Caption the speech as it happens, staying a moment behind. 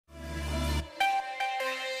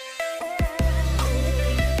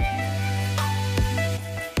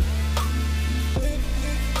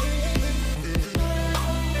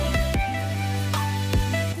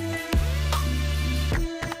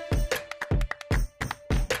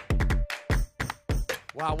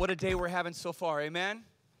Wow, what a day we're having so far, amen?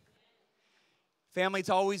 Family, it's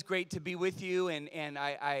always great to be with you, and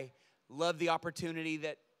I love the opportunity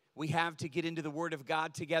that we have to get into the Word of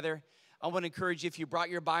God together. I want to encourage you, if you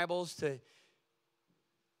brought your Bibles, to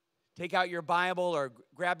take out your Bible or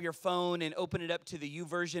grab your phone and open it up to the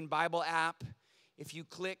YouVersion Bible app. If you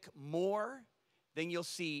click More, then you'll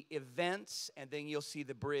see Events, and then you'll see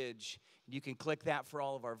the Bridge. You can click that for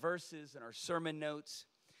all of our verses and our sermon notes.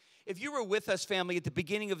 If you were with us, family, at the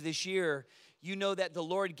beginning of this year, you know that the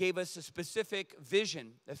Lord gave us a specific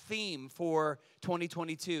vision, a theme for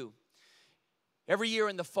 2022. Every year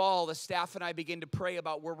in the fall, the staff and I begin to pray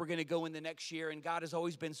about where we're going to go in the next year, and God has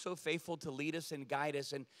always been so faithful to lead us and guide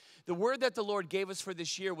us. And the word that the Lord gave us for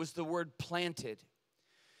this year was the word planted.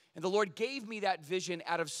 And the Lord gave me that vision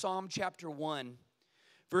out of Psalm chapter 1,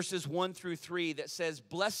 verses 1 through 3, that says,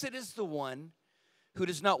 "Blessed is the one who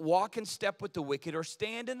does not walk in step with the wicked, or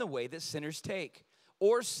stand in the way that sinners take,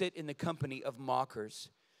 or sit in the company of mockers,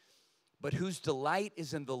 but whose delight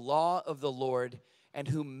is in the law of the Lord, and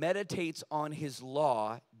who meditates on his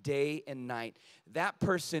law day and night." That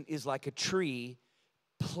person is like a tree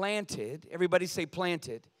planted, everybody say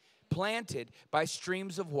planted, planted by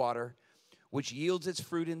streams of water, which yields its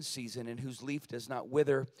fruit in season, and whose leaf does not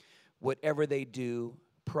wither. Whatever they do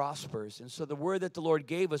prospers. And so the word that the Lord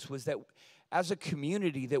gave us was that as a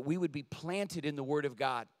community, that we would be planted in the Word of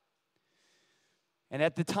God. And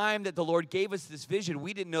at the time that the Lord gave us this vision,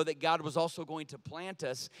 we didn't know that God was also going to plant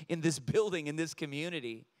us in this building, in this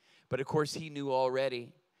community. But of course, He knew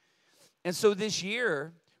already. And so this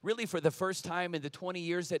year, really for the first time in the 20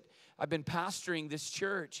 years that I've been pastoring this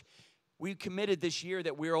church, we committed this year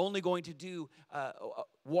that we're only going to do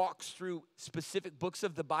walks through specific books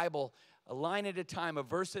of the Bible, a line at a time, a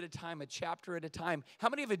verse at a time, a chapter at a time. How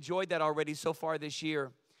many have enjoyed that already so far this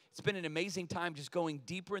year? It's been an amazing time just going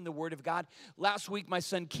deeper in the Word of God. Last week, my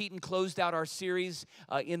son Keaton closed out our series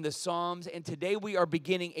in the Psalms, and today we are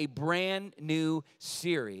beginning a brand new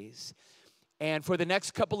series. And for the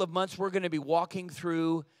next couple of months, we're going to be walking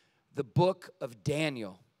through the book of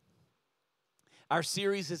Daniel. Our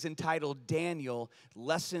series is entitled Daniel,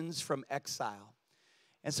 Lessons from Exile.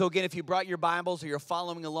 And so again, if you brought your Bibles or you're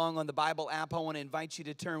following along on the Bible app, I want to invite you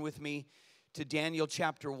to turn with me to Daniel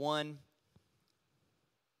chapter 1.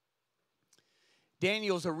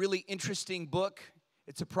 Daniel's a really interesting book.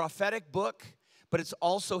 It's a prophetic book, but it's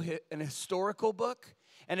also an historical book.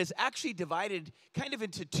 And it's actually divided kind of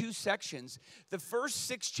into two sections. The first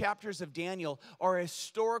 6 chapters of Daniel are a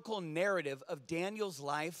historical narrative of Daniel's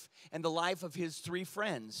life and the life of his 3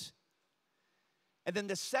 friends. And then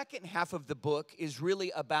the second half of the book is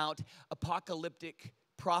really about apocalyptic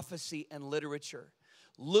prophecy and literature,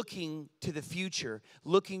 looking to the future,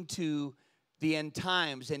 looking to the end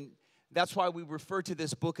times. And that's why we refer to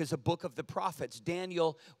this book as a book of the prophets.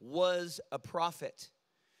 Daniel was a prophet.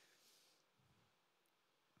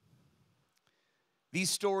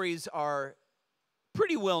 These stories are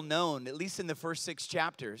pretty well known, at least in the first 6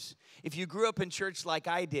 chapters. If you grew up in church like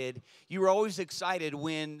I did, you were always excited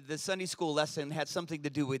when the Sunday school lesson had something to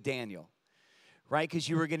do with Daniel, right? Because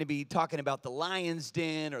you were going to be talking about the lion's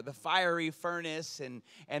den or the fiery furnace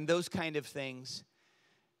and those kind of things.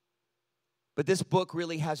 But this book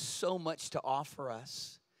really has so much to offer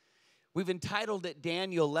us. We've entitled it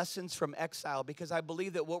Daniel, Lessons from Exile, because I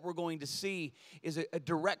believe that what we're going to see is a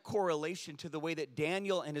direct correlation to the way that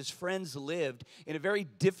Daniel and his friends lived in a very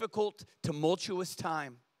difficult, tumultuous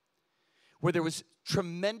time where there was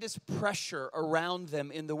tremendous pressure around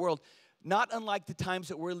them in the world, not unlike the times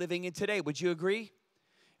that we're living in today. Would you agree?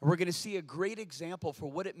 And we're going to see a great example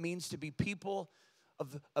for what it means to be people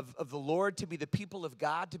of the Lord, to be the people of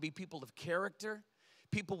God, to be people of character,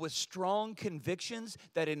 people with strong convictions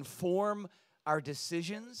that inform our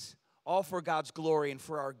decisions, all for God's glory and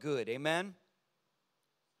for our good. Amen?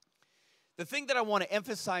 The thing that I want to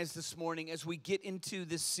emphasize this morning as we get into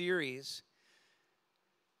this series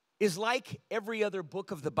is, like every other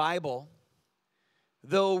book of the Bible,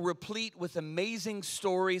 though replete with amazing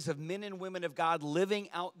stories of men and women of God living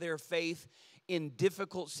out their faith in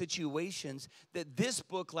difficult situations, that this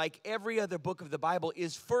book, like every other book of the Bible,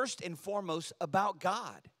 is first and foremost about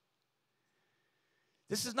God.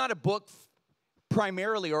 This is not a book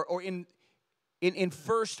primarily or in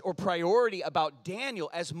first or priority about Daniel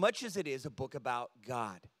as much as it is a book about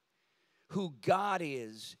God, who God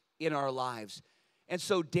is in our lives. And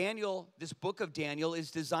so Daniel, this book of Daniel, is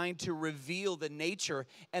designed to reveal the nature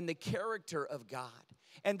and the character of God.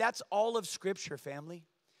 And that's all of Scripture, family.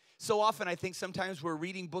 So often I think sometimes we're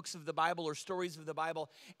reading books of the Bible or stories of the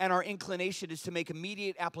Bible, and our inclination is to make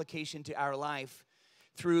immediate application to our life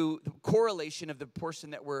through the correlation of the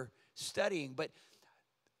portion that we're studying. But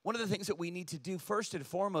one of the things that we need to do first and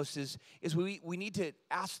foremost is we need to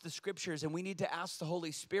ask the Scriptures, and we need to ask the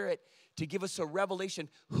Holy Spirit to give us a revelation.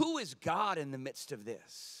 Who is God in the midst of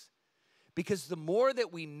this? Because the more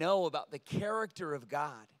that we know about the character of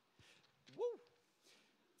God,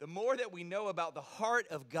 the more that we know about the heart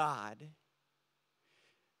of God,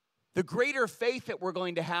 the greater faith that we're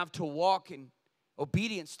going to have to walk in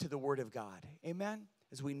obedience to the Word of God. Amen?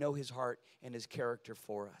 As we know His heart and His character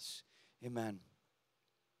for us. Amen.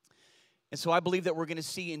 And so I believe that we're going to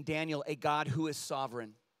see in Daniel a God who is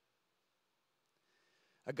sovereign.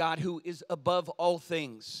 A God who is above all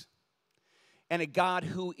things. And a God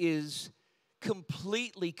who is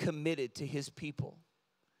completely committed to His people.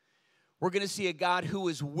 We're going to see a God who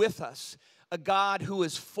is with us. A God who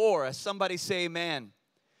is for us. Somebody say amen.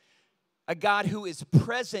 A God who is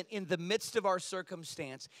present in the midst of our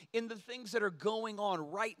circumstance, in the things that are going on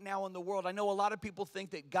right now in the world. I know a lot of people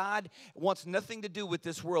think that God wants nothing to do with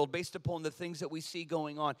this world based upon the things that we see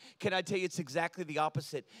going on. Can I tell you it's exactly the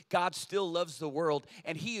opposite? God still loves the world,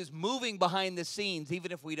 and He is moving behind the scenes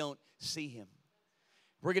even if we don't see Him.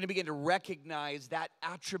 We're going to begin to recognize that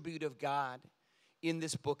attribute of God in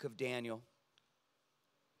this book of Daniel.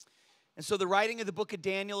 And so the writing of the book of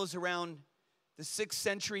Daniel is around the 6th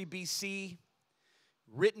century BC,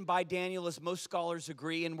 written by Daniel, as most scholars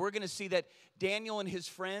agree. And we're going to see that Daniel and his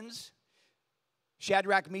friends,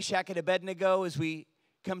 Shadrach, Meshach, and Abednego, as we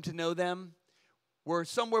come to know them, were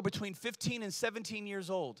somewhere between 15 and 17 years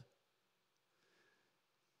old.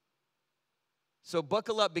 So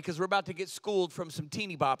buckle up, because we're about to get schooled from some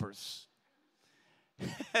teeny boppers.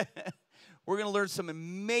 We're going to learn some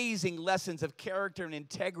amazing lessons of character and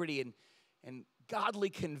integrity and godly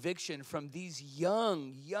conviction from these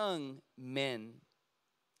young men.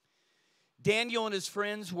 Daniel and his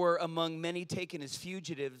friends were among many taken as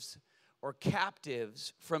fugitives or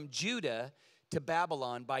captives from Judah to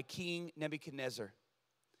Babylon by King Nebuchadnezzar.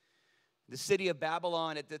 The city of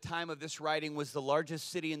Babylon at the time of this writing was the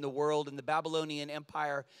largest city in the world, and the Babylonian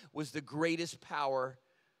Empire was the greatest power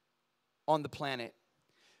on the planet.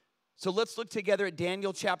 So let's look together at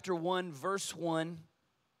Daniel chapter 1, verse 1.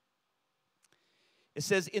 It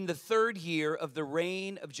says, in the 3rd year of the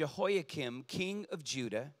reign of Jehoiakim, king of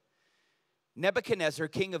Judah, Nebuchadnezzar,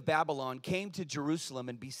 king of Babylon, came to Jerusalem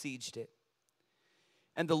and besieged it.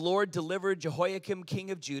 And the Lord delivered Jehoiakim, king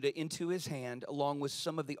of Judah, into his hand, along with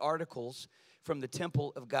some of the articles from the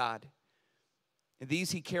temple of God. And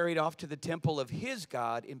these he carried off to the temple of his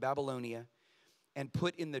God in Babylonia and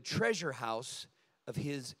put in the treasure house of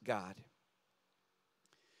his God.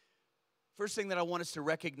 First thing that I want us to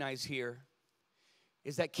recognize here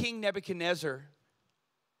is that King Nebuchadnezzar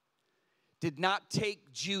did not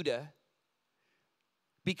take Judah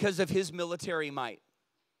because of his military might.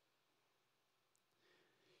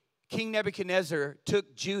 King Nebuchadnezzar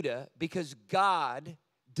took Judah because God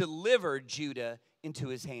delivered Judah into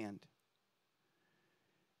his hand.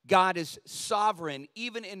 God is sovereign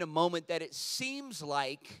even in a moment that it seems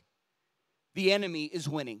like the enemy is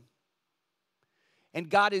winning. And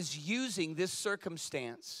God is using this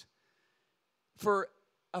circumstance for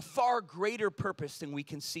a far greater purpose than we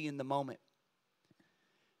can see in the moment.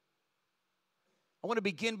 I want to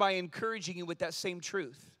begin by encouraging you with that same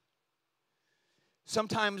truth.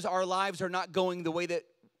 Sometimes our lives are not going the way that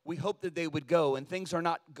we hope that they would go, and things are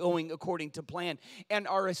not going according to plan. And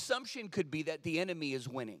our assumption could be that the enemy is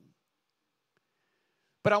winning.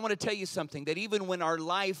 But I want to tell you something, that even when our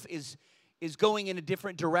life is going in a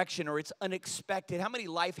different direction or it's unexpected, how many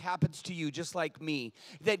life happens to you just like me,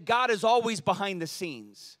 that God is always behind the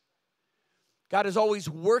scenes. God is always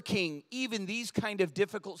working even these kind of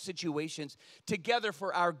difficult situations together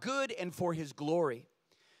for our good and for His glory.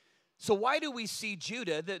 So why do we see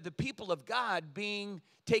Judah, the people of God, being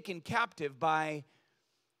taken captive by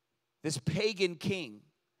this pagan king?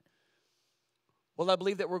 Well, I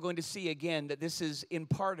believe that we're going to see again that this is in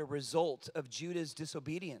part a result of Judah's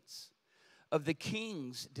disobedience, of the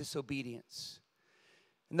king's disobedience.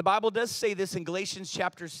 And the Bible does say this in Galatians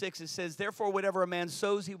chapter 6. It says, therefore, whatever a man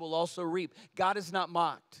sows, he will also reap. God is not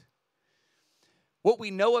mocked. What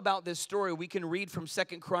we know about this story, we can read from 2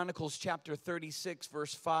 Chronicles chapter 36,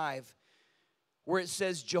 verse 5, where it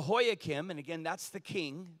says Jehoiakim, and again, that's the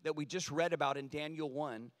king that we just read about in Daniel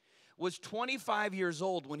 1, was 25 years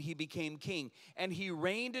old when he became king, and he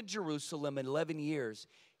reigned in Jerusalem 11 years.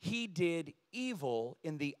 He did evil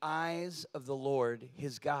in the eyes of the Lord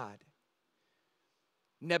his God.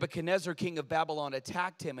 Nebuchadnezzar, king of Babylon,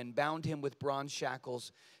 attacked him and bound him with bronze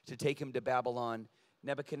shackles to take him to Babylon.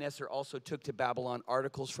 Nebuchadnezzar also took to Babylon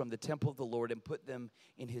articles from the temple of the Lord and put them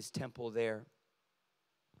in his temple there.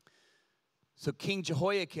 So King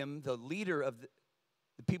Jehoiakim, the leader of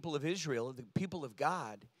the people of Israel, the people of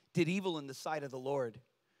God, did evil in the sight of the Lord.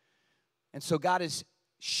 And so God is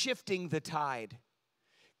shifting the tide.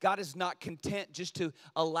 God is not content just to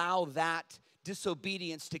allow that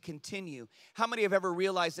disobedience to continue. How many have ever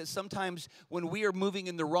realized that sometimes when we are moving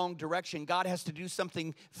in the wrong direction, God has to do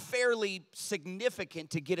something fairly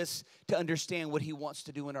significant to get us to understand what he wants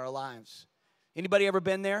to do in our lives? Anybody ever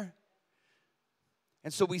been there?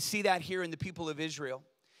 And so we see that here in the people of Israel.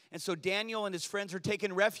 And so Daniel and his friends are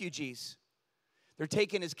taken refugees. They're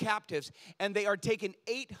taken as captives, and they are taken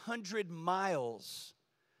 800 miles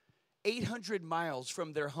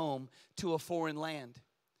from their home to a foreign land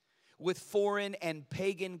with foreign and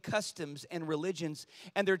pagan customs and religions,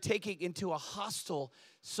 and they're taken into a hostile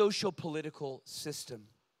social political system.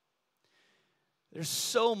 There's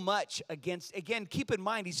so much against, again, keep in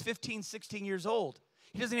mind, he's 15, 16 years old.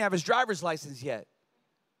 He doesn't even have his driver's license yet.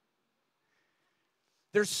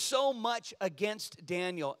 There's so much against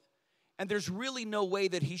Daniel, and there's really no way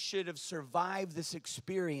that he should have survived this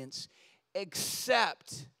experience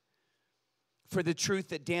except for the truth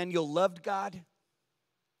that Daniel loved God,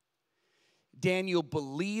 Daniel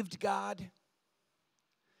believed God,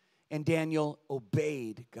 and Daniel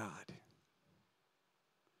obeyed God.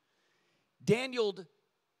 Daniel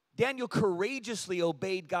courageously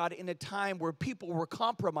obeyed God in a time where people were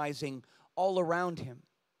compromising all around him.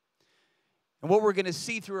 And what we're going to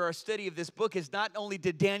see through our study of this book is not only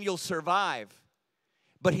did Daniel survive,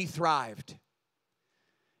 but he thrived.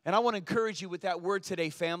 And I want to encourage you with that word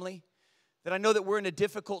today, family, that I know that we're in a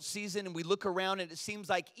difficult season and we look around and it seems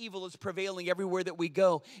like evil is prevailing everywhere that we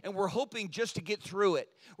go. And we're hoping just to get through it.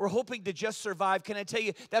 We're hoping to just survive. Can I tell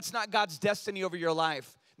you, that's not God's destiny over your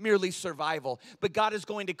life. Merely survival. But God is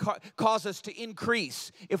going to cause us to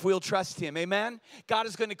increase if we'll trust him. Amen? God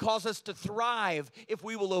is going to cause us to thrive if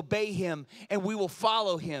we will obey him and we will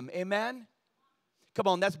follow him. Amen? Come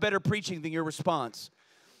on, that's better preaching than your response.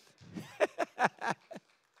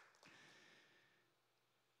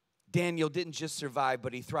 Daniel didn't just survive,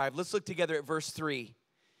 but he thrived. Let's look together at verse 3.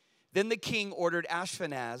 Then the king ordered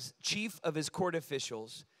Ashpenaz, chief of his court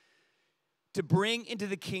officials, to bring into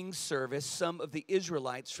the king's service some of the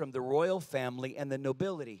Israelites from the royal family and the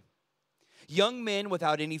nobility. Young men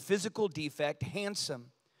without any physical defect,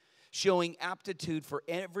 handsome, showing aptitude for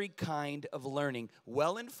every kind of learning,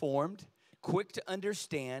 well-informed, quick to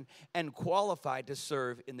understand, and qualified to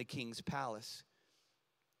serve in the king's palace.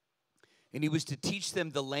 And he was to teach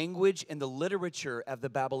them the language and the literature of the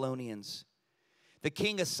Babylonians. The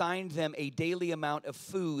king assigned them a daily amount of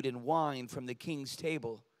food and wine from the king's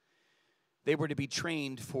table. They were to be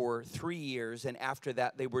trained for 3 years, and after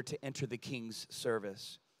that, they were to enter the king's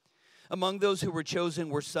service. Among those who were chosen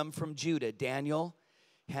were some from Judah: Daniel,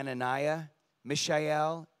 Hananiah,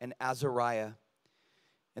 Mishael, and Azariah.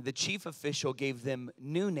 And the chief official gave them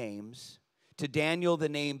new names. To Daniel, the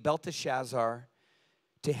name Belteshazzar;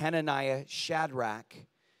 to Hananiah, Shadrach;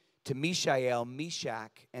 to Mishael,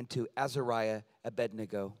 Meshach; and to Azariah,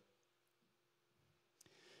 Abednego.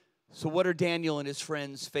 So what are Daniel and his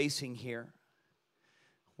friends facing here?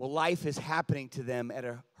 Well, life is happening to them at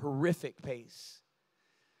a horrific pace.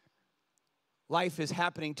 Life is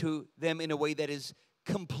happening to them in a way that is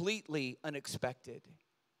completely unexpected.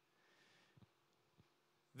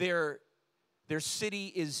 Their city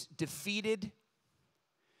is defeated,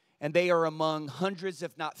 and they are among hundreds,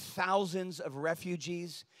 if not thousands, of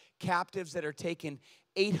refugees, captives that are taken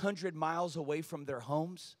 800 miles away from their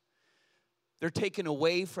homes. They're taken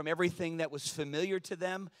away from everything that was familiar to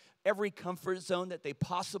them, every comfort zone that they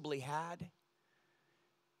possibly had.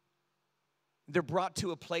 They're brought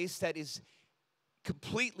to a place that is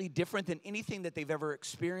completely different than anything that they've ever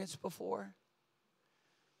experienced before.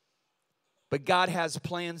 But God has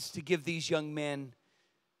plans to give these young men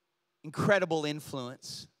incredible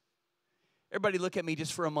influence. Everybody look at me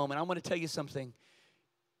just for a moment. I want to tell you something.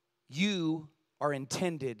 You are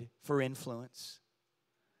intended for influence.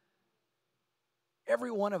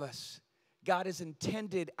 Every one of us, God has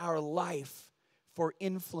intended our life for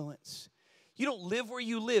influence. You don't live where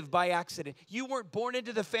you live by accident. You weren't born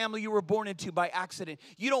into the family you were born into by accident.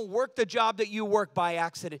 You don't work the job that you work by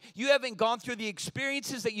accident. You haven't gone through the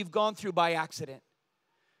experiences that you've gone through by accident.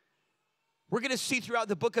 We're going to see throughout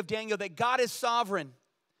the book of Daniel that God is sovereign.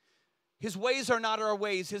 His ways are not our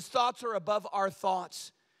ways. His thoughts are above our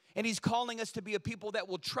thoughts. And he's calling us to be a people that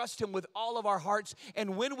will trust him with all of our hearts.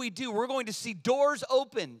 And when we do, we're going to see doors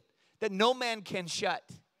open that no man can shut.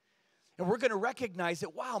 And we're going to recognize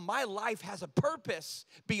that, wow, my life has a purpose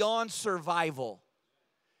beyond survival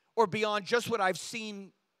or beyond just what I've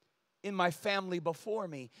seen in my family before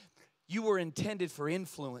me. You were intended for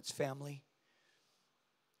influence, family.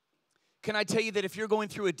 Can I tell you that if you're going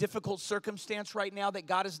through a difficult circumstance right now, that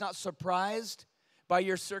God is not surprised by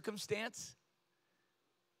your circumstance?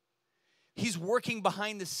 He's working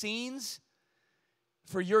behind the scenes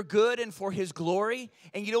for your good and for His glory.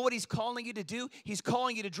 And you know what He's calling you to do? He's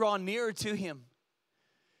calling you to draw nearer to Him.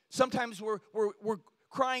 Sometimes we're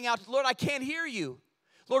crying out, Lord, I can't hear you.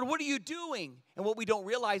 Lord, what are you doing? And what we don't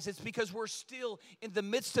realize is because we're still in the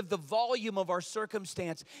midst of the volume of our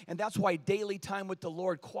circumstance. And that's why daily time with the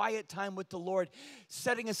Lord, quiet time with the Lord,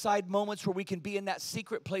 setting aside moments where we can be in that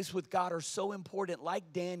secret place with God are so important,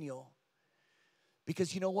 like Daniel.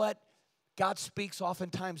 Because you know what? God speaks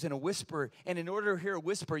oftentimes in a whisper. And in order to hear a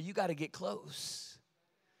whisper, you got to get close.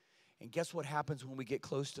 And guess what happens when we get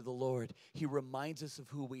close to the Lord? He reminds us of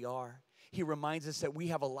who we are. He reminds us that we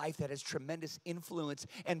have a life that has tremendous influence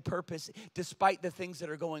and purpose despite the things that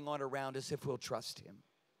are going on around us if we'll trust Him.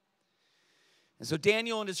 And so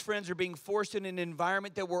Daniel and his friends are being forced in an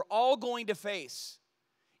environment that we're all going to face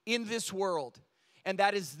in this world. And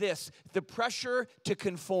that is this, the pressure to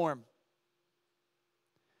conform.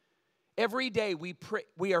 Every day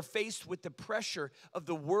we are faced with the pressure of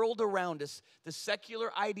the world around us, the secular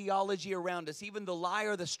ideology around us, even the lie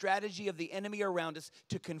or the strategy of the enemy around us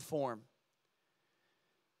to conform.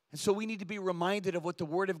 And so we need to be reminded of what the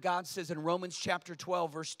Word of God says in Romans chapter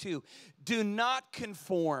 12, verse 2. Do not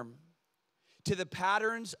conform to the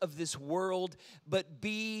patterns of this world, but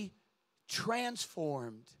be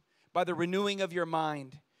transformed by the renewing of your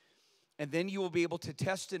mind. And then you will be able to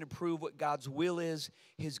test and approve what God's will is,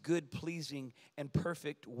 His good, pleasing, and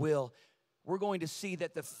perfect will. We're going to see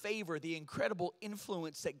that the favor, the incredible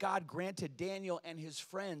influence that God granted Daniel and his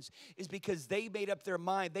friends is because they made up their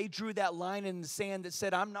mind. They drew that line in the sand that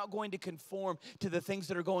said, I'm not going to conform to the things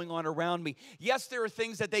that are going on around me. Yes, there are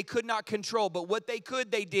things that they could not control, but what they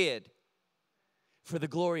could, they did for the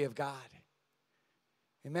glory of God.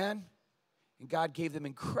 Amen? And God gave them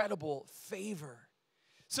incredible favor.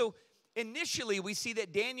 So initially, we see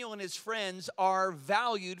that Daniel and his friends are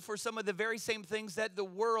valued for some of the very same things that the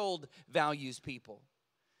world values people.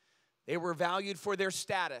 They were valued for their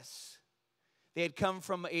status. They had come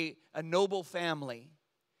from a noble family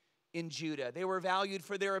in Judah. They were valued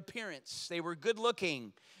for their appearance. They were good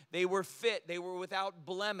looking. They were fit. They were without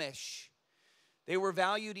blemish. They were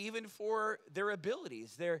valued even for their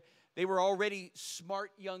abilities. They were already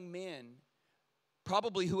smart young men,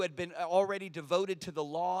 probably who had been already devoted to the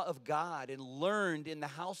law of God and learned in the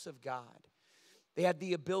house of God. They had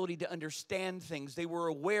the ability to understand things. They were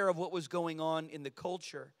aware of what was going on in the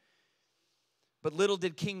culture. But little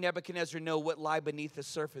did King Nebuchadnezzar know what lay beneath the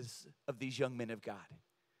surface of these young men of God.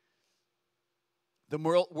 The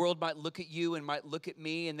world might look at you and might look at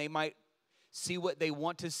me, and they might see what they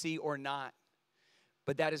want to see or not.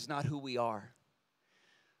 But that is not who we are.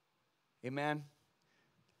 Amen?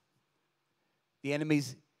 The enemy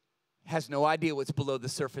has no idea what's below the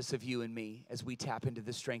surface of you and me as we tap into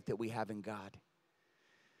the strength that we have in God.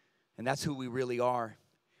 And that's who we really are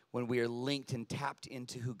when we are linked and tapped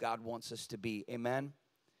into who God wants us to be. Amen?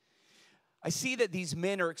 I see that these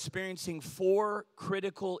men are experiencing 4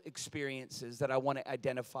 critical experiences that I want to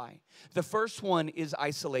identify. The first one is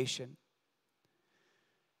isolation.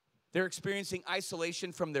 They're experiencing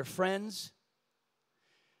isolation from their friends,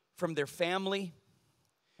 from their family,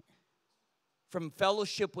 from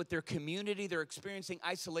fellowship with their community. They're experiencing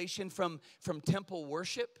isolation from temple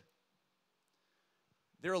worship.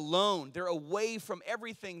 They're alone. They're away from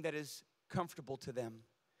everything that is comfortable to them.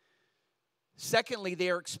 Secondly, they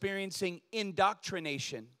are experiencing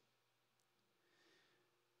indoctrination.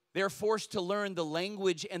 They're forced to learn the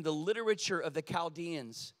language and the literature of the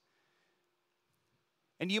Chaldeans.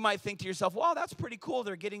 And you might think to yourself, wow, that's pretty cool.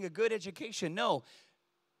 They're getting a good education. No.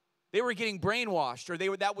 They were getting brainwashed, or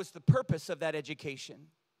that was the purpose of that education,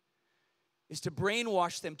 is to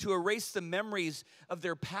brainwash them, to erase the memories of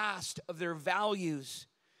their past, of their values.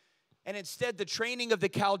 And instead, the training of the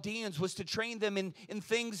Chaldeans was to train them in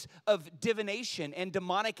things of divination and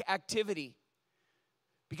demonic activity.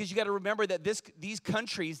 Because you got to remember that these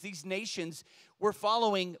countries, these nations, were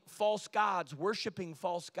following false gods, worshiping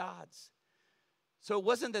false gods. So it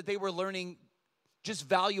wasn't that they were learning just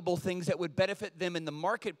valuable things that would benefit them in the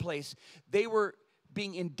marketplace. They were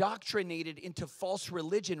being indoctrinated into false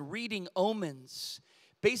religion, reading omens,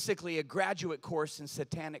 basically a graduate course in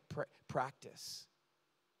satanic practice.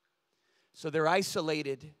 So they're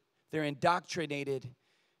isolated, they're indoctrinated,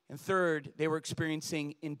 and third, they were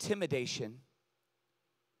experiencing intimidation.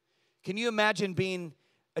 Can you imagine being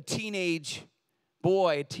a teenage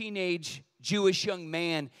boy, a teenage Jewish young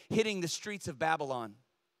man hitting the streets of Babylon?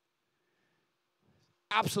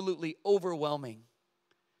 Absolutely overwhelming.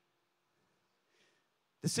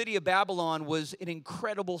 The city of Babylon was an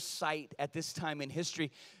incredible sight at this time in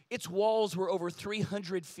history. Its walls were over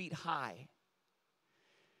 300 feet high.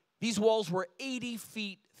 These walls were 80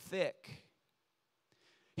 feet thick.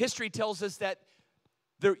 History tells us that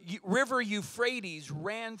the river Euphrates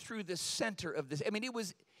ran through the center of this. I mean, it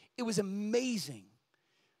was amazing.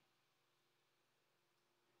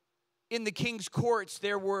 In the king's courts,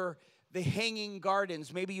 there were the hanging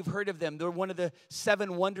gardens. Maybe you've heard of them. They're one of the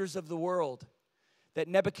 7 wonders of the world that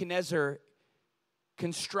Nebuchadnezzar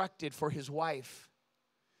constructed for his wife.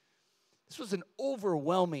 This was an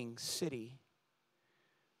overwhelming city.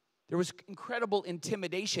 There was incredible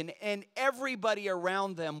intimidation, and everybody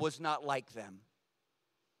around them was not like them.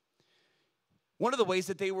 One of the ways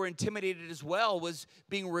that they were intimidated as well was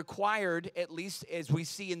being required, at least as we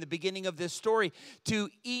see in the beginning of this story, to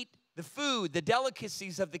eat the food, the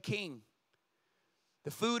delicacies of the king. The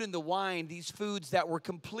food and the wine, these foods that were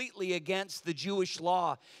completely against the Jewish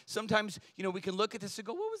law. Sometimes, we can look at this and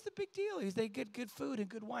go, what was the big deal? They get good food and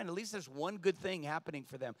good wine. At least there's one good thing happening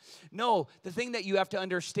for them. No, the thing that you have to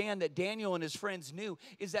understand that Daniel and his friends knew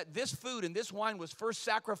is that this food and this wine was first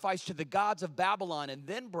sacrificed to the gods of Babylon and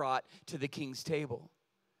then brought to the king's table.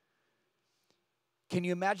 Can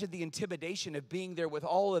you imagine the intimidation of being there with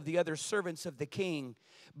all of the other servants of the king,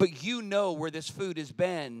 but you know where this food has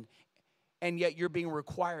been, and yet you're being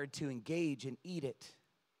required to engage and eat it?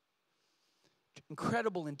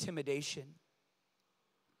 Incredible intimidation.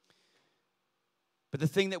 But the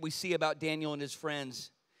thing that we see about Daniel and his friends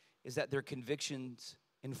is that their convictions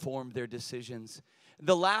informed their decisions.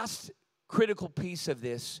 The last critical piece of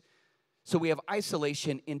this, so we have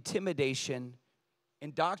isolation, intimidation,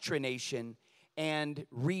 indoctrination, and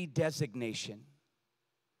redesignation.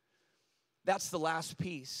 That's the last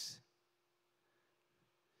piece.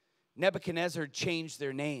 Nebuchadnezzar changed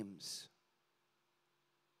their names.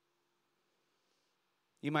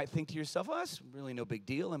 You might think to yourself, oh, that's really no big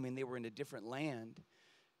deal. I mean, they were in a different land.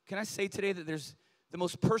 Can I say today that there's the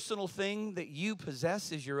most personal thing that you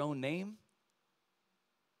possess is your own name?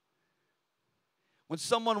 When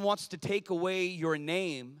someone wants to take away your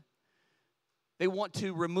name, they want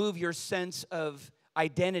to remove your sense of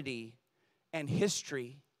identity and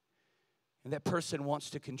history, and that person wants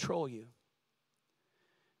to control you.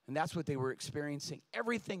 And that's what they were experiencing.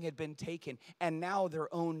 Everything had been taken, and now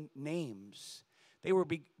their own names. They were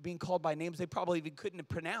being called by names they probably even couldn't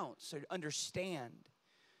pronounce or understand.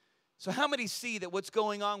 So how many see that what's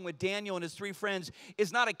going on with Daniel and his 3 friends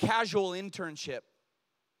is not a casual internship?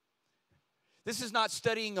 This is not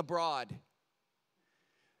studying abroad.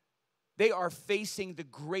 They are facing the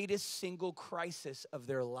greatest single crisis of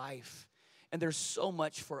their life. And there's so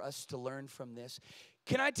much for us to learn from this.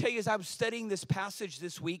 Can I tell you, as I was studying this passage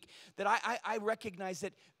this week, that I recognize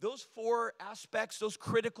that those 4 aspects, those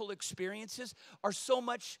critical experiences, are so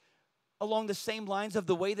much along the same lines of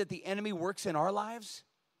the way that the enemy works in our lives.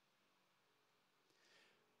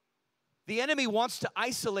 The enemy wants to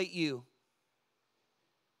isolate you.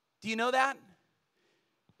 Do you know that?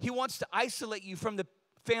 He wants to isolate you from the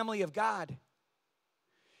family of God.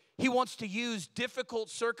 He wants to use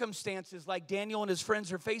difficult circumstances like Daniel and his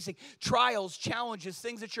friends are facing, trials, challenges,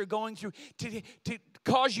 things that you're going through to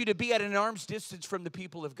cause you to be at an arm's distance from the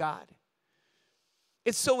people of God.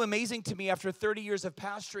 It's so amazing to me after 30 years of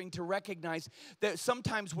pastoring to recognize that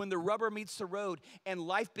sometimes when the rubber meets the road and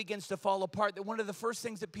life begins to fall apart, that one of the first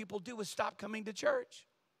things that people do is stop coming to church.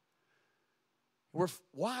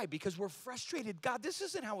 Why? Because we're frustrated. God, this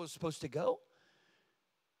isn't how it was supposed to go.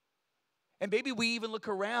 And maybe we even look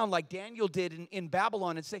around like Daniel did in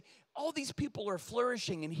Babylon and say, all these people are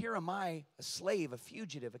flourishing, and here am I, a slave, a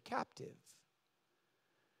fugitive, a captive.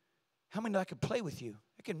 How many know I could play with you?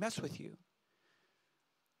 I can mess with you.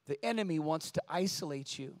 The enemy wants to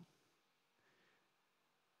isolate you.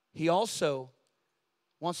 He also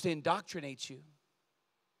wants to indoctrinate you.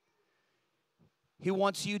 He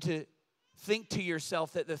wants you to think to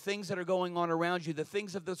yourself that the things that are going on around you, the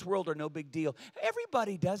things of this world, are no big deal.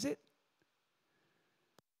 Everybody does it.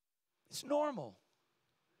 It's normal.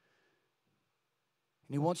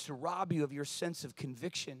 And he wants to rob you of your sense of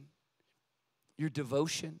conviction, your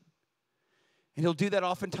devotion. And he'll do that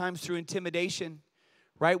oftentimes through intimidation,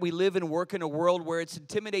 right? We live and work in a world where it's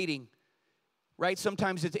intimidating, right?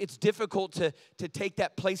 Sometimes it's difficult to take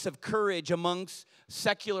that place of courage amongst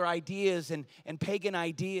secular ideas and pagan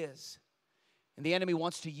ideas. And the enemy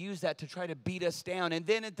wants to use that to try to beat us down. And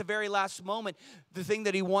then at the very last moment, the thing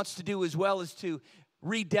that he wants to do as well is to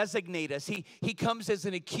redesignate us. He comes as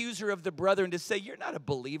an accuser of the brethren to say, you're not a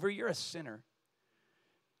believer, you're a sinner.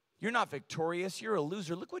 You're not victorious, you're a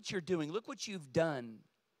loser. Look what you're doing. Look what you've done.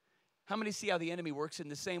 How many see how the enemy works in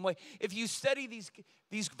the same way? If you study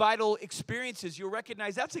these vital experiences, you'll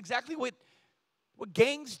recognize that's exactly what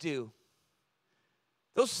gangs do.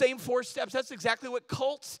 Those same 4 steps, that's exactly what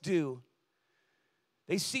cults do.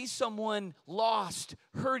 They see someone lost,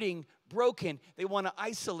 hurting, broken. They want to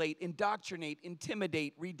isolate, indoctrinate,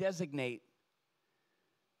 intimidate, redesignate.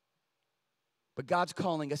 But God's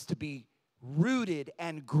calling us to be rooted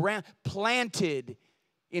and planted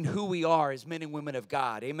in who we are as men and women of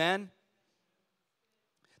God. Amen?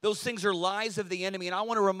 Those things are lies of the enemy. And I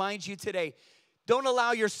want to remind you today, don't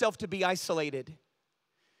allow yourself to be isolated.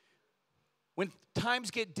 When times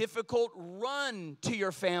get difficult, run to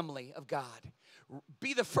your family of God.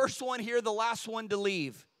 Be the first one here, the last one to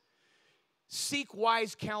leave. Seek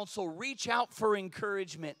wise counsel. Reach out for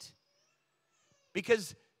encouragement.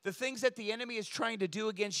 Because the things that the enemy is trying to do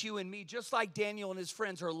against you and me, just like Daniel and his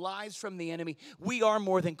friends, are lies from the enemy. We are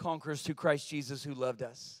more than conquerors through Christ Jesus who loved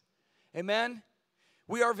us. Amen?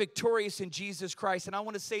 We are victorious in Jesus Christ. And I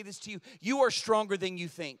want to say this to you. You are stronger than you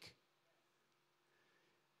think.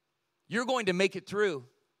 You're going to make it through.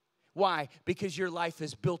 Why? Because your life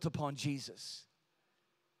is built upon Jesus.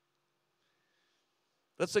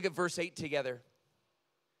 Let's look at verse 8 together.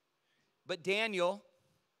 But Daniel,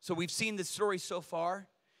 so we've seen the story so far.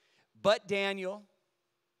 But Daniel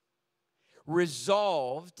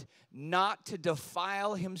resolved not to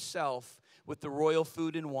defile himself with the royal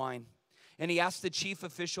food and wine. And he asked the chief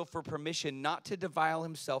official for permission not to defile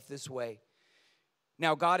himself this way.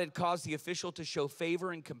 Now God had caused the official to show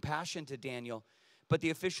favor and compassion to Daniel. But the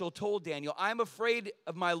official told Daniel, I'm afraid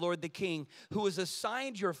of my lord the king, who has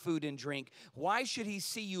assigned your food and drink. Why should he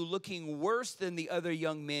see you looking worse than the other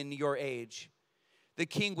young men your age? The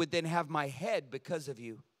king would then have my head because of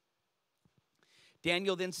you.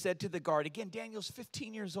 Daniel then said to the guard, again, Daniel's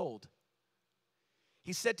 15 years old.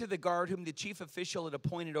 He said to the guard whom the chief official had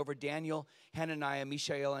appointed over Daniel, Hananiah,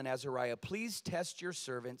 Mishael, and Azariah, please test your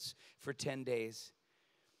servants for 10 days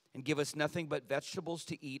and give us nothing but vegetables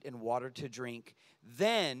to eat and water to drink.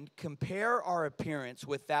 Then compare our appearance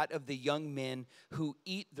with that of the young men who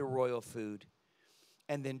eat the royal food,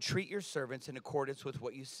 and then treat your servants in accordance with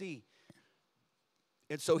what you see.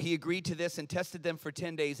 And so he agreed to this and tested them for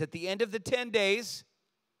 10 days. At the end of the 10 days,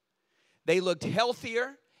 they looked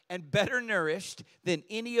healthier and better nourished than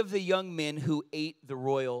any of the young men who ate the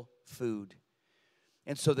royal food.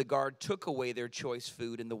 And so the guard took away their choice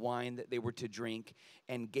food and the wine that they were to drink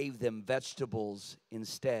and gave them vegetables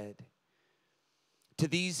instead. To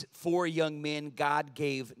these 4 young men, God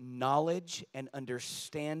gave knowledge and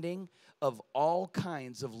understanding of all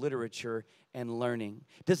kinds of literature and learning.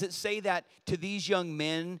 Does it say that to these young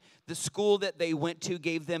men, the school that they went to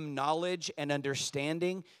gave them knowledge and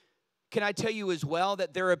understanding? Can I tell you as well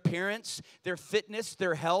that their appearance, their fitness,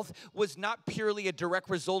 their health was not purely a direct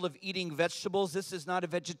result of eating vegetables? This is not a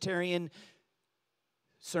vegetarian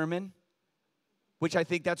sermon, which I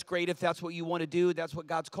think that's great if that's what you want to do. That's what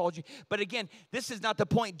God's called you. But again, this is not the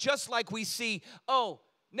point. Just like we see,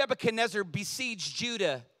 Nebuchadnezzar besieged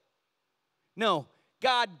Judah. No,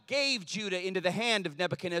 God gave Judah into the hand of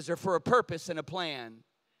Nebuchadnezzar for a purpose and a plan.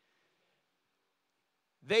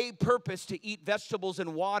 They purposed to eat vegetables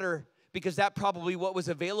and water because that probably what was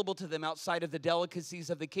available to them outside of the delicacies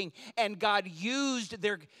of the king. And God used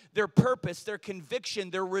their purpose, their conviction,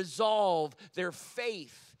 their resolve, their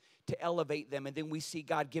faith to elevate them. And then we see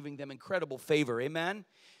God giving them incredible favor. Amen?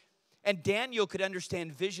 And Daniel could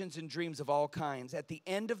understand visions and dreams of all kinds. At the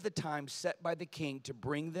end of the time set by the king to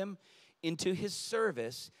bring them into his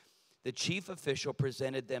service, the chief official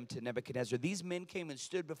presented them to Nebuchadnezzar. These men came and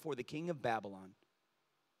stood before the king of Babylon.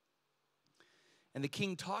 And the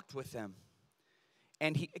king talked with them.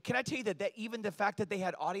 And can I tell you that even the fact that they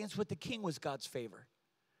had audience with the king was God's favor?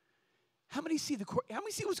 How many see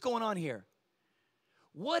what's going on here?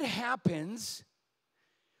 What happens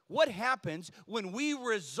when we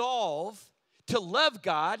resolve to love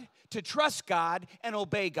God, to trust God, and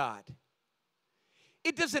obey God?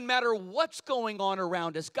 It doesn't matter what's going on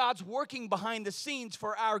around us. God's working behind the scenes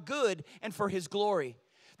for our good and for his glory.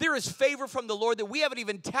 There is favor from the Lord that we haven't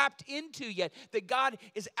even tapped into yet, that God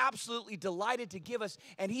is absolutely delighted to give us,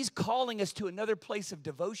 and he's calling us to another place of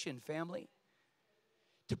devotion, family.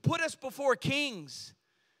 To put us before kings,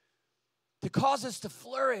 to cause us to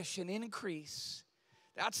flourish and increase.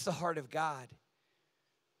 That's the heart of God.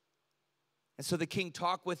 And so the king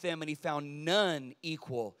talked with them, and he found none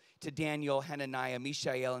equal to Daniel, Hananiah,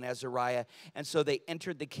 Mishael, and Azariah. And so they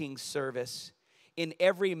entered the king's service. In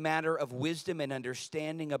every matter of wisdom and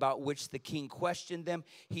understanding about which the king questioned them,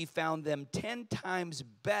 he found them 10 times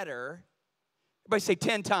better. Everybody say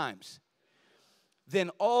 10 times. Then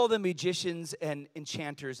all the magicians and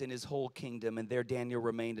enchanters in his whole kingdom, and there Daniel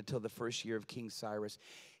remained until the first year of King Cyrus.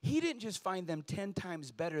 He didn't just find them 10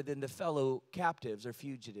 times better than the fellow captives or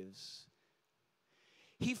fugitives.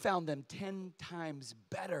 He found them 10 times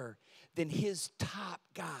better than his top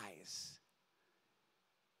guys.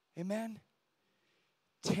 Amen?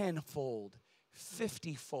 10-fold,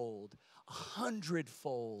 50-fold,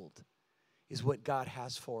 100-fold is what God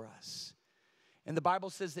has for us. And the Bible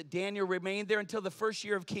says that Daniel remained there until the first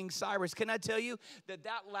year of King Cyrus. Can I tell you that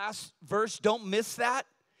last verse, don't miss that?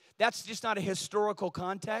 That's just not a historical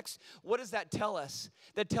context. What does that tell us?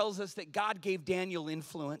 That tells us that God gave Daniel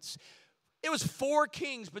influence. It was 4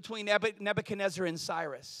 kings between Nebuchadnezzar and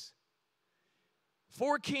Cyrus.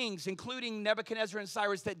 4 kings, including Nebuchadnezzar and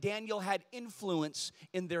Cyrus, that Daniel had influence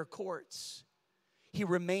in their courts. He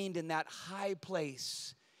remained in that high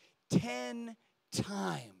place 10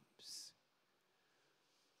 times.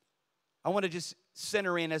 I want to just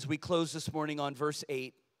center in as we close this morning on verse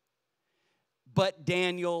 8. But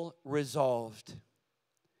Daniel resolved.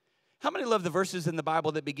 How many love the verses in the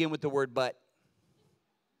Bible that begin with the word but?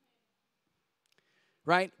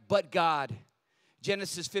 Right? But God.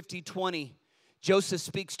 Genesis 50:20. Joseph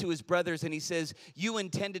speaks to his brothers and he says, you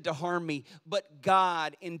intended to harm me, but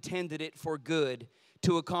God intended it for good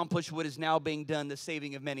to accomplish what is now being done, the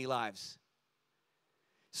saving of many lives.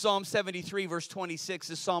 Psalm 73, verse 26,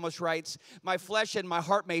 the psalmist writes, my flesh and my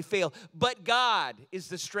heart may fail, but God is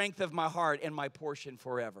the strength of my heart and my portion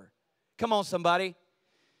forever. Come on, somebody.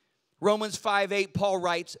 Romans 5:8, Paul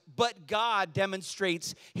writes, but God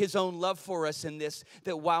demonstrates his own love for us in this,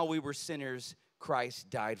 that while we were sinners, Christ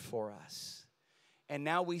died for us. And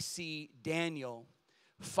now we see Daniel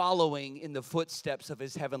following in the footsteps of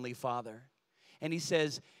his heavenly Father. And he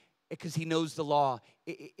says, because he knows the law,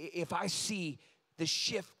 if I see the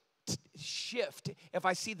shift, if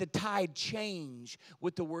I see the tide change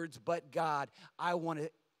with the words, but God, I want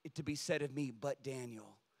it to be said of me, but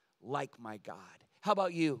Daniel, like my God. How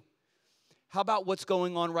about you? How about what's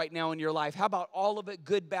going on right now in your life? How about all of it,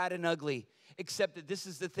 good, bad, and ugly, except that this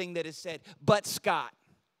is the thing that is said, but Scott.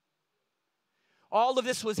 All of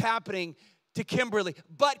this was happening to Kimberly,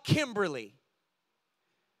 but Kimberly,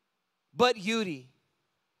 but Yudi,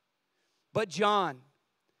 but John,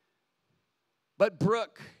 but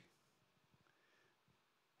Brooke,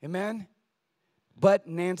 amen, but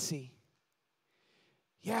Nancy.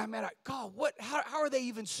 Yeah, man, God, how are they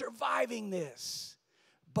even surviving this?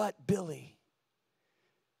 But Billy.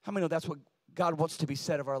 How many know that's what God wants to be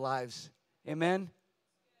said of our lives? Amen?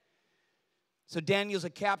 So Daniel's a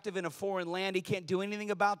captive in a foreign land. He can't do anything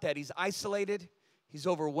about that. He's isolated. He's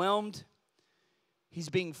overwhelmed. He's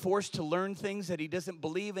being forced to learn things that he doesn't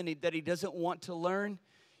believe and that he doesn't want to learn.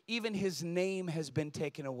 Even his name has been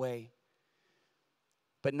taken away.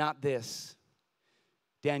 But not this.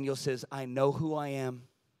 Daniel says, I know who I am,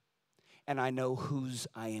 and I know whose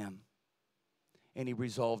I am. And he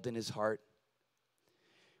resolved in his heart.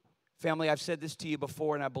 Family, I've said this to you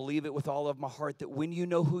before, and I believe it with all of my heart, that when you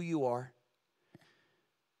know who you are,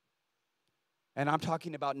 and I'm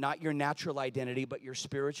talking about not your natural identity, but your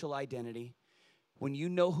spiritual identity. When you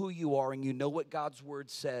know who you are and you know what God's word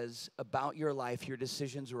says about your life, your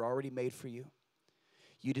decisions are already made for you.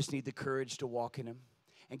 You just need the courage to walk in them.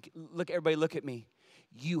 And look, everybody, look at me.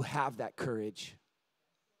 You have that courage.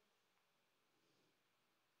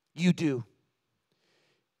 You do.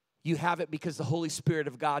 You have it because the Holy Spirit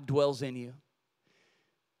of God dwells in you.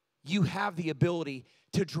 You have the ability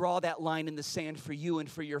to draw that line in the sand for you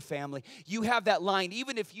and for your family. You have that line,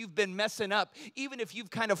 even if you've been messing up, even if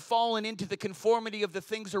you've kind of fallen into the conformity of the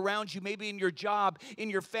things around you, maybe in your job, in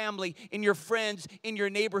your family, in your friends, in your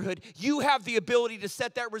neighborhood, you have the ability to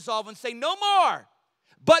set that resolve and say, no more,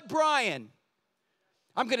 but Brian.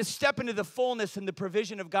 I'm going to step into the fullness and the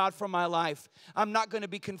provision of God for my life. I'm not going to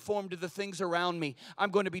be conformed to the things around me.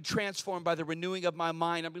 I'm going to be transformed by the renewing of my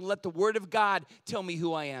mind. I'm going to let the Word of God tell me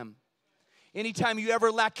who I am. Anytime you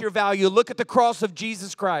ever lack your value, look at the cross of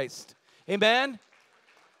Jesus Christ. Amen?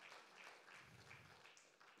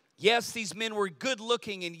 Yes, these men were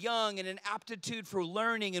good-looking and young and an aptitude for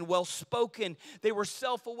learning and well-spoken. They were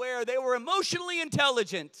self-aware. They were emotionally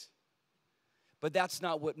intelligent. But that's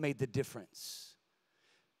not what made the difference.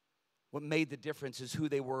 What made the difference is who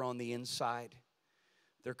they were on the inside,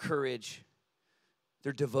 their courage,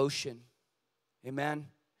 their devotion. Amen?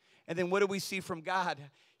 And then what do we see from God?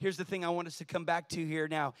 Here's the thing I want us to come back to here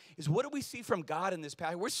now, is what do we see from God in this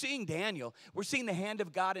passage? We're seeing Daniel. We're seeing the hand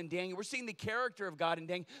of God in Daniel. We're seeing the character of God in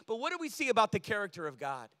Daniel. But what do we see about the character of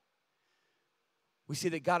God? We see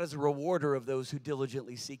that God is a rewarder of those who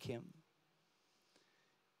diligently seek Him.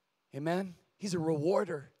 Amen? He's a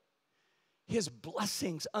rewarder. His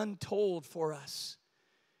blessings untold for us.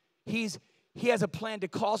 He has a plan to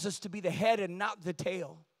cause us to be the head and not the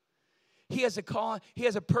tail. He has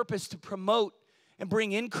a purpose to promote and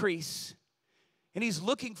bring increase. And He's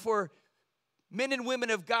looking for men and women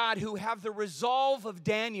of God who have the resolve of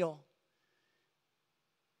Daniel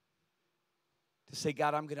to say,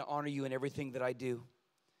 God, I'm going to honor you in everything that I do.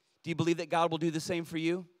 Do you believe that God will do the same for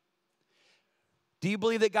you? Do you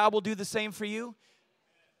believe that God will do the same for you?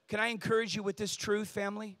 Can I encourage you with this truth,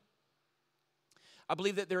 family? I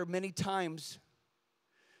believe that there are many times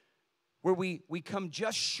where we come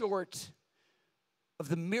just short of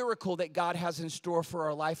the miracle that God has in store for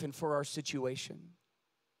our life and for our situation.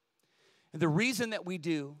 And the reason that we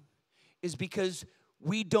do is because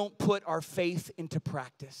we don't put our faith into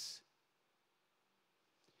practice.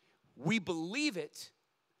 We believe it.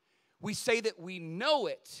 We say that we know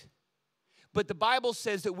it. But the Bible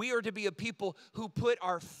says that we are to be a people who put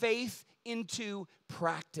our faith into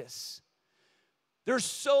practice. There's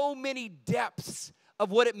so many depths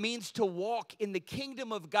of what it means to walk in the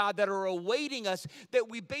kingdom of God that are awaiting us that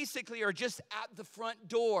we basically are just at the front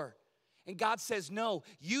door. And God says, no,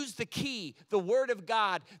 use the key, the Word of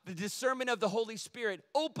God, the discernment of the Holy Spirit.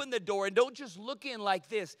 Open the door and don't just look in like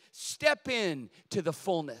this. Step in to the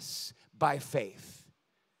fullness by faith.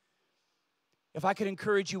 If I could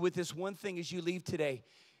encourage you with this one thing as you leave today,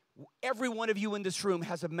 every one of you in this room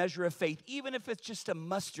has a measure of faith, even if it's just a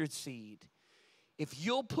mustard seed. If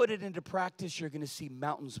you'll put it into practice, you're going to see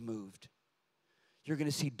mountains moved. You're going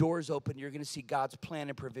to see doors open. You're going to see God's plan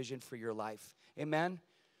and provision for your life. Amen?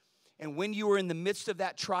 And when you are in the midst of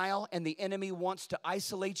that trial and the enemy wants to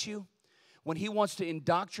isolate you, when he wants to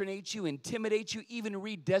indoctrinate you, intimidate you, even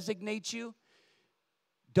redesignate you,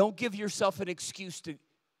 don't give yourself an excuse to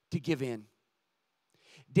give in.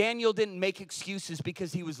 Daniel didn't make excuses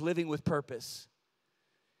because he was living with purpose.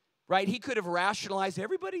 Right? He could have rationalized,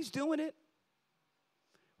 everybody's doing it.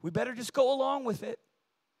 We better just go along with it.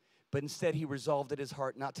 But instead, he resolved in his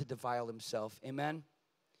heart not to defile himself. Amen?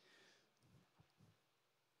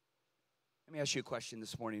 Let me ask you a question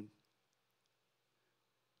this morning.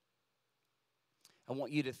 I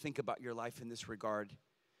want you to think about your life in this regard.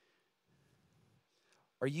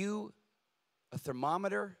 Are you a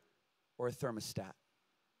thermometer or a thermostat?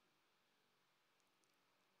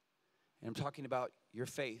 And I'm talking about your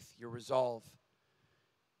faith, your resolve,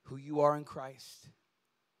 who you are in Christ.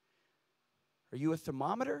 Are you a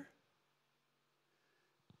thermometer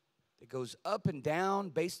that goes up and down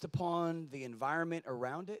based upon the environment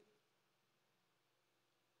around it?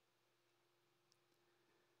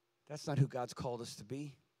 That's not who God's called us to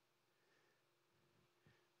be.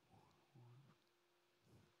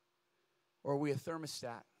 Or are we a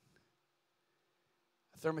thermostat?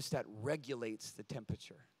 A thermostat regulates the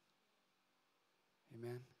temperature.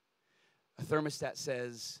 Amen. A thermostat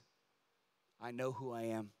says, I know who I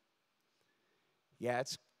am. Yeah,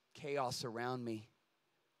 it's chaos around me,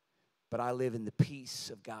 but I live in the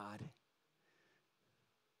peace of God.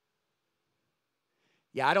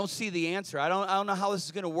 Yeah, I don't see the answer. I don't know how this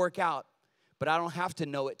is going to work out, but I don't have to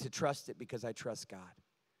know it to trust it because I trust God.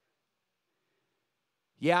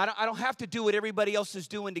 Yeah, I don't have to do what everybody else is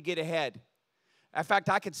doing to get ahead. In fact,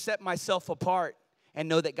 I could set myself apart and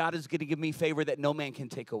know that God is going to give me favor that no man can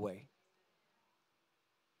take away.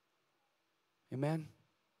 Amen?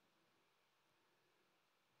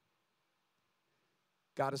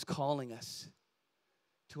 God is calling us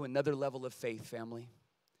to another level of faith, family.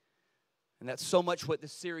 And that's so much what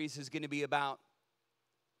this series is going to be about.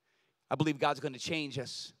 I believe God's going to change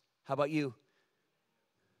us. How about you?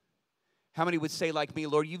 How many would say like me,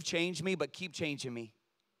 Lord, you've changed me, but keep changing me?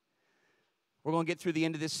 We're going to get through the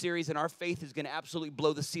end of this series, and our faith is going to absolutely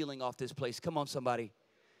blow the ceiling off this place. Come on, somebody.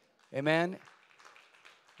 Amen?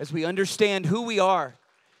 As we understand who we are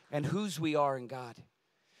and whose we are in God.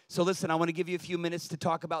 So listen, I want to give you a few minutes to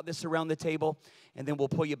talk about this around the table, and then we'll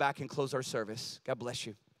pull you back and close our service. God bless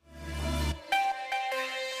you.